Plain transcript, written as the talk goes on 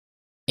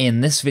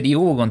In this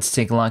video, we're going to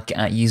take a look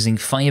at using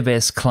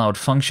Firebase Cloud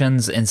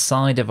Functions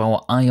inside of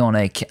our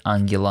Ionic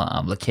Angular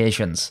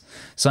applications.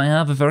 So I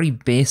have a very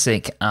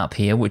basic app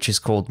here which is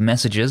called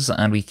Messages,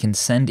 and we can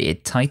send a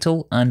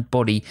title and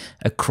body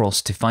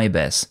across to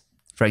Firebase.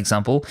 For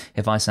example,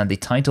 if I send the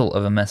title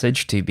of a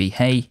message to be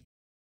hey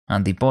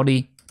and the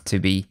body to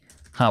be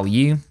how are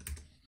you,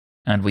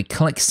 and we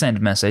click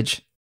send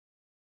message,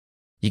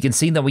 you can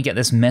see that we get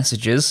this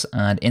messages,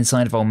 and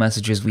inside of our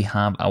messages we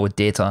have our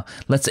data.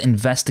 Let's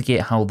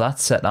investigate how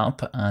that's set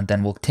up, and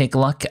then we'll take a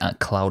look at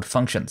Cloud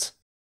Functions.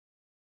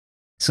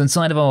 So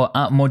inside of our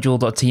app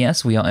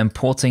module.ts, we are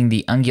importing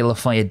the Angular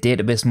Fire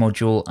database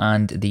module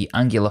and the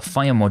Angular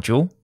Fire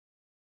module.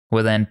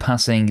 We're then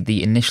passing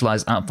the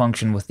initialize app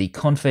function with the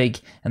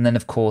config, and then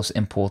of course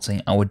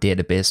importing our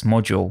database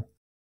module.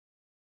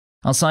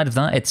 Outside of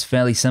that, it's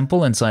fairly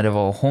simple. Inside of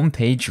our home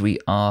page, we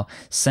are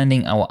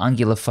sending our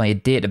Angular Fire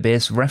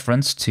database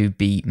reference to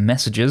be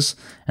messages,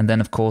 and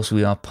then of course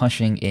we are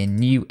pushing a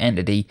new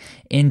entity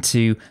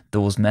into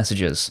those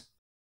messages.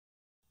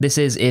 This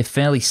is a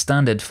fairly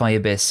standard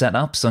Firebase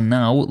setup, so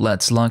now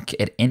let's look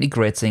at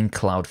integrating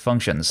Cloud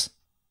Functions.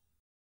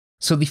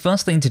 So the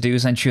first thing to do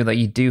is ensure that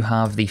you do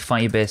have the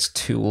Firebase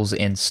tools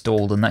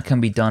installed, and that can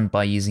be done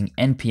by using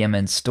npm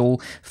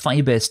install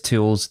firebase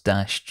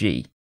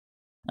tools-g.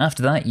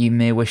 After that, you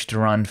may wish to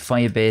run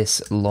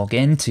Firebase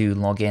login to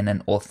log in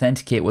and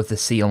authenticate with the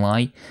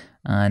CLI,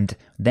 and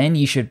then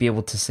you should be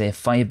able to say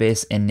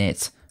Firebase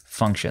init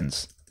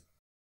functions.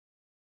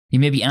 You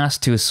may be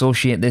asked to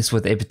associate this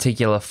with a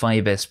particular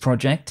Firebase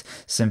project.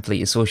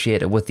 Simply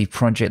associate it with the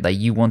project that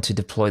you want to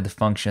deploy the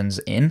functions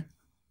in.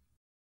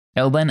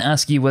 It'll then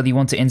ask you whether you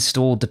want to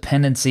install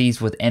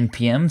dependencies with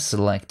npm,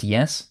 select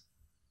yes.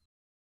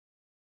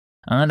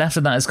 And after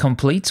that is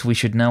complete, we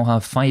should now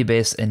have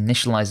Firebase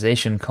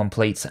initialization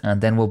complete, and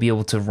then we'll be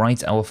able to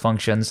write our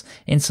functions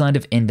inside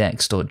of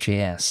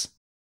index.js.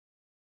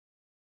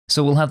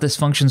 So we'll have this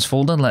functions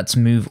folder. Let's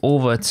move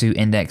over to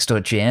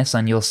index.js,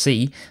 and you'll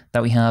see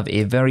that we have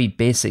a very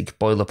basic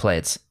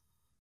boilerplate.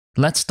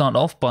 Let's start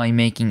off by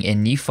making a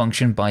new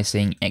function by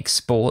saying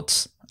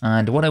exports.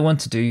 And what I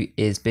want to do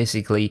is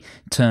basically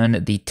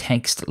turn the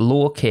text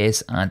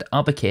lowercase and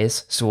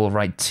uppercase, so we'll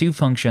write two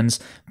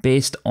functions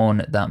based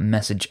on that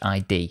message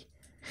ID.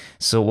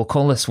 So we'll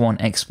call this one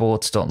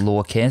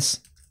exports.lowercase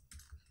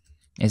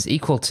is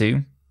equal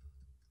to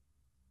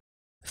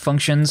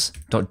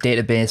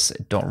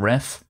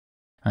functions.database.ref,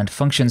 and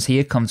functions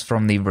here comes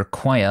from the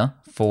require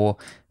for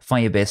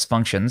Firebase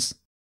functions.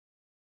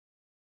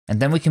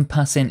 And then we can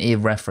pass in a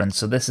reference,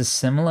 so this is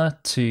similar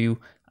to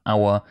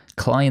our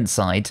client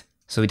side.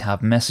 So we'd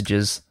have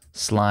messages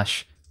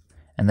slash,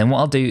 and then what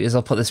I'll do is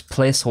I'll put this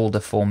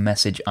placeholder for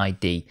message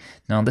ID.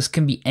 Now this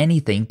can be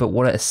anything, but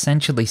what it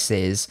essentially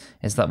says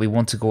is that we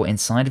want to go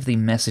inside of the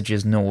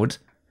messages node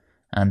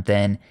and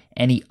then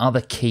any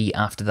other key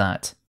after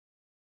that.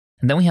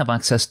 And then we have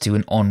access to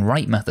an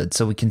onWrite method,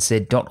 so we can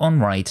say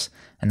 .onWrite,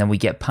 and then we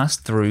get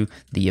passed through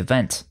the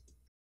event.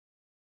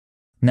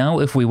 Now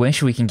if we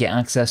wish, we can get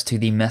access to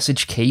the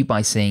message key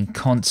by saying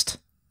const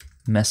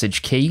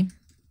message key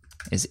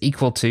is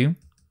equal to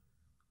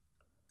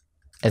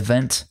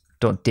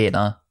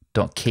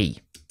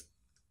event.data.key.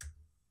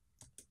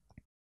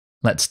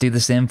 Let's do the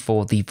same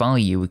for the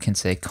value. We can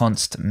say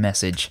const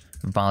message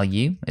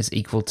value is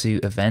equal to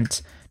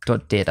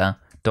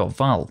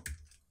event.data.val.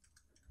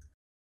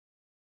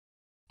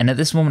 And at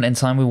this moment in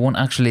time, we won't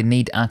actually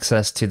need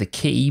access to the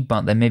key,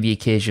 but there may be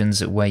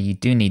occasions where you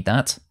do need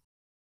that.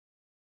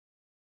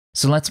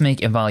 So let's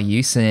make a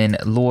value saying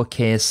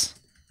lowercase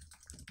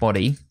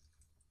body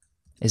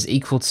is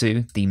equal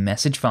to the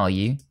message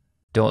value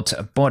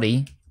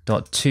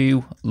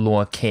 .body.to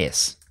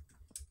lowercase.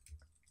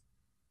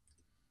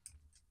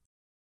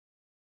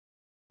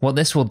 What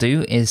this will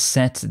do is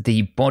set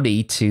the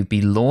body to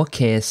be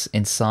lowercase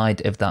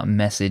inside of that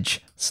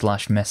message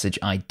slash message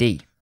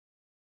ID.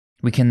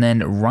 We can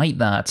then write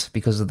that,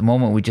 because at the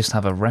moment we just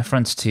have a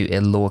reference to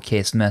a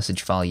lowercase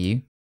message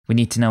value. We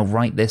need to now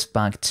write this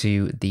back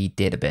to the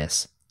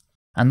database.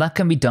 And that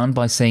can be done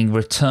by saying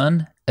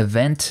return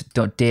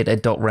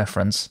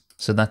event.data.reference.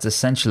 So that's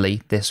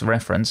essentially this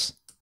reference.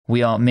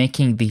 We are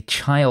making the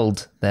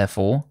child,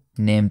 therefore,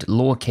 named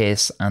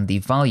lowercase and the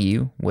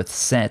value with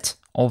set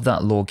of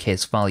that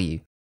lowercase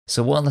value.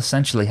 So what will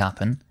essentially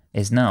happen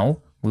is now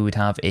we would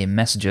have a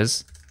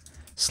messages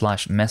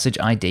slash message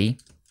ID.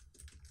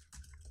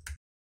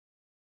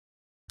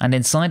 And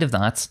inside of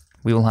that,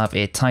 we will have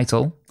a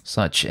title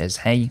such as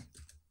hey,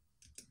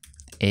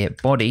 a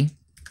body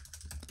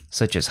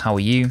such as how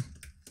are you,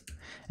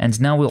 and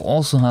now we'll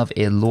also have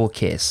a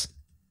lowercase,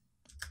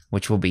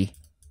 which will be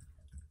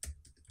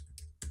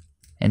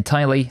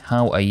entirely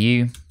how are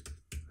you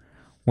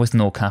with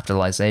no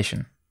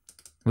capitalization.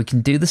 We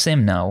can do the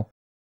same now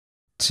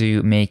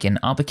to make an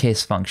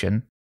uppercase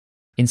function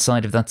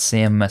inside of that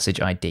same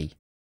message ID.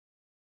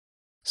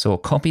 So I'll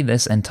copy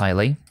this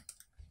entirely,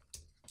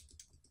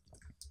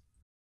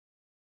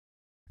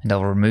 and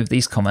I'll remove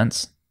these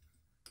comments.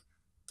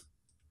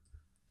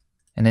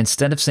 And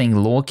instead of saying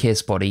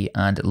lowercase body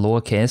and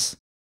lowercase,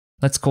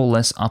 Let's call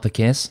this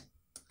uppercase.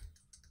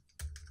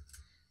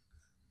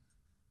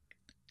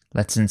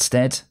 Let's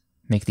instead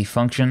make the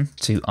function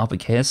to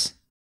uppercase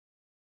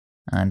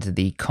and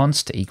the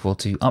const equal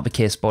to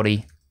uppercase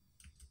body.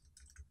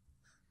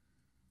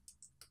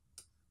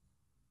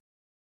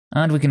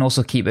 And we can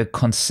also keep a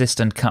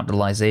consistent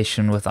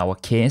capitalization with our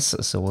case,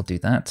 so we'll do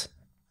that.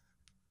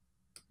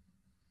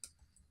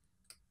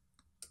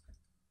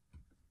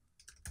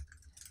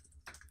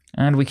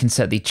 And we can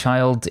set the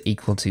child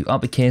equal to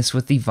uppercase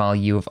with the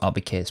value of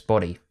uppercase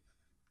body.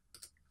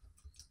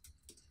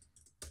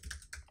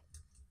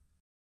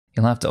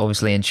 You'll have to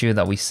obviously ensure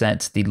that we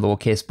set the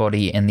lowercase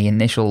body in the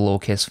initial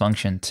lowercase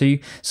function too,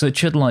 so it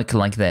should look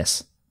like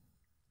this.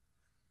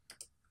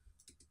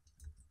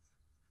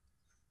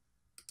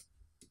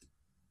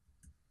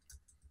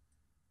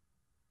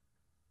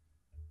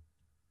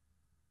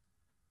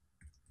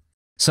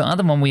 So at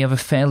the moment we have a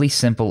fairly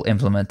simple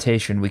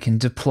implementation. We can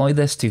deploy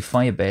this to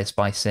Firebase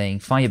by saying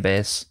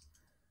Firebase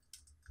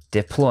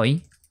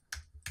deploy,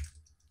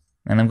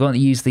 and I'm going to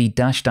use the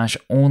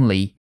 --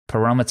 only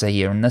parameter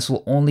here, and this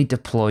will only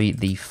deploy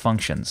the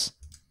functions.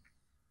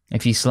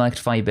 If you select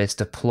Firebase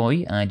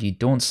deploy and you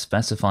don't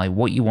specify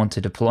what you want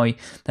to deploy,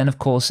 then of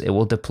course it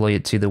will deploy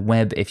it to the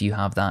web if you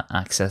have that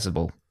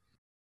accessible.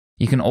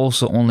 You can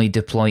also only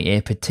deploy a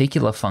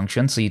particular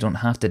function, so you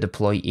don't have to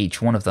deploy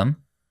each one of them.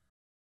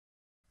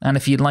 And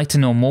if you'd like to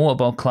know more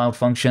about Cloud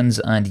Functions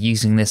and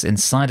using this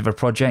inside of a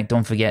project,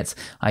 don't forget,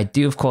 I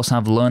do of course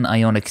have Learn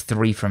Ionic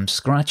 3 from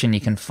scratch, and you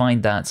can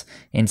find that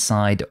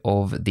inside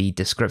of the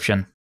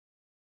description.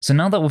 So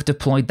now that we've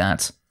deployed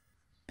that,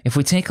 if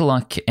we take a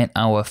look at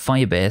our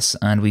Firebase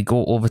and we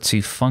go over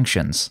to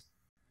functions,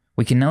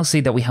 we can now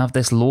see that we have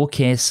this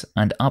lowercase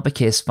and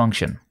uppercase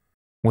function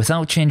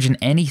without changing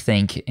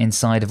anything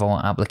inside of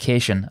our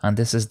application. And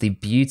this is the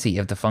beauty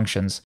of the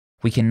functions.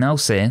 We can now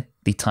say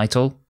the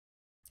title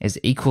is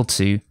equal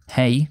to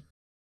hey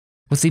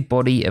with the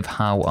body of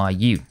how are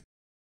you.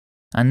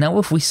 And now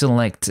if we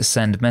select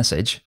send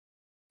message,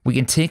 we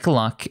can take a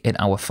look at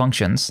our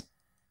functions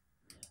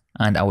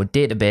and our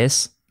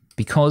database,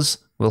 because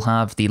we'll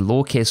have the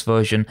lowercase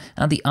version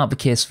and the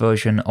uppercase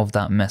version of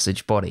that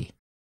message body.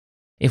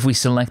 If we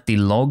select the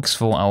logs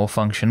for our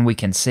function, we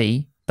can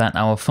see that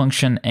our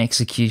function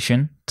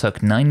execution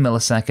took 9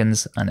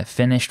 milliseconds and it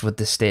finished with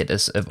the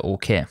status of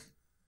OK.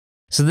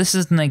 So this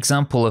is an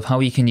example of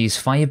how you can use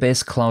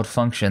Firebase Cloud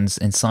Functions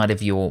inside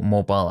of your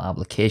mobile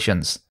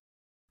applications.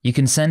 You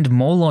can send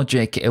more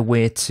logic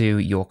away to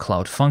your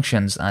Cloud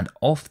Functions and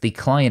off the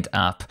client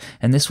app,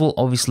 and this will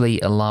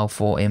obviously allow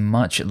for a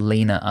much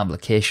leaner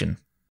application.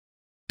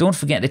 Don't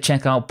forget to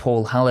check out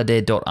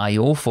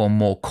paulhalliday.io for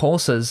more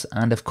courses,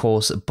 and of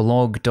course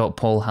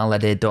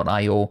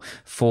blog.paulhalliday.io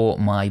for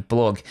my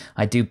blog.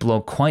 I do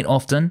blog quite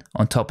often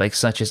on topics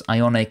such as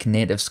Ionic,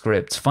 native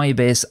scripts,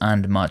 Firebase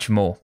and much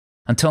more.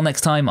 Until next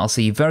time, I'll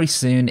see you very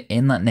soon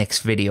in that next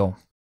video.